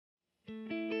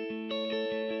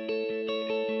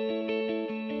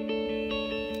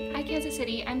Kansas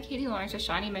City, I'm Katie Lorentz with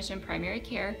Shawnee Mission Primary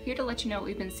Care, here to let you know what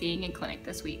we've been seeing in clinic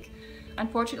this week.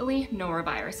 Unfortunately,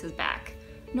 Norovirus is back.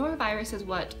 Norovirus is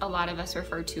what a lot of us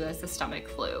refer to as the stomach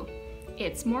flu.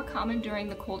 It's more common during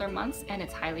the colder months and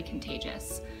it's highly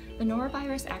contagious. The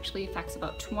norovirus actually affects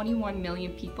about 21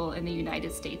 million people in the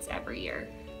United States every year.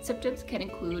 Symptoms can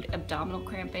include abdominal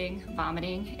cramping,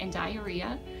 vomiting, and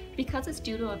diarrhea. Because it's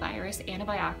due to a virus,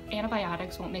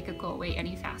 antibiotics won't make it go away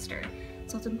any faster.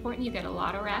 So it's important you get a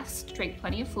lot of rest, drink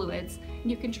plenty of fluids, and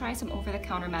you can try some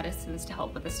over-the-counter medicines to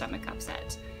help with the stomach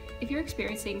upset. If you're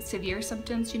experiencing severe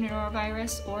symptoms due to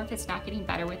norovirus, or if it's not getting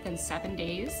better within 7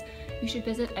 days, you should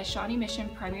visit a Shawnee Mission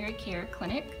Primary Care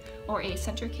clinic or a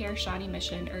CentraCare Shawnee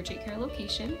Mission Urgent Care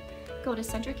location. Go to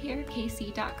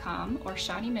centracarekc.com or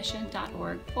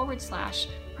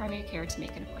shawneemission.org/primary care to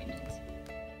make an appointment.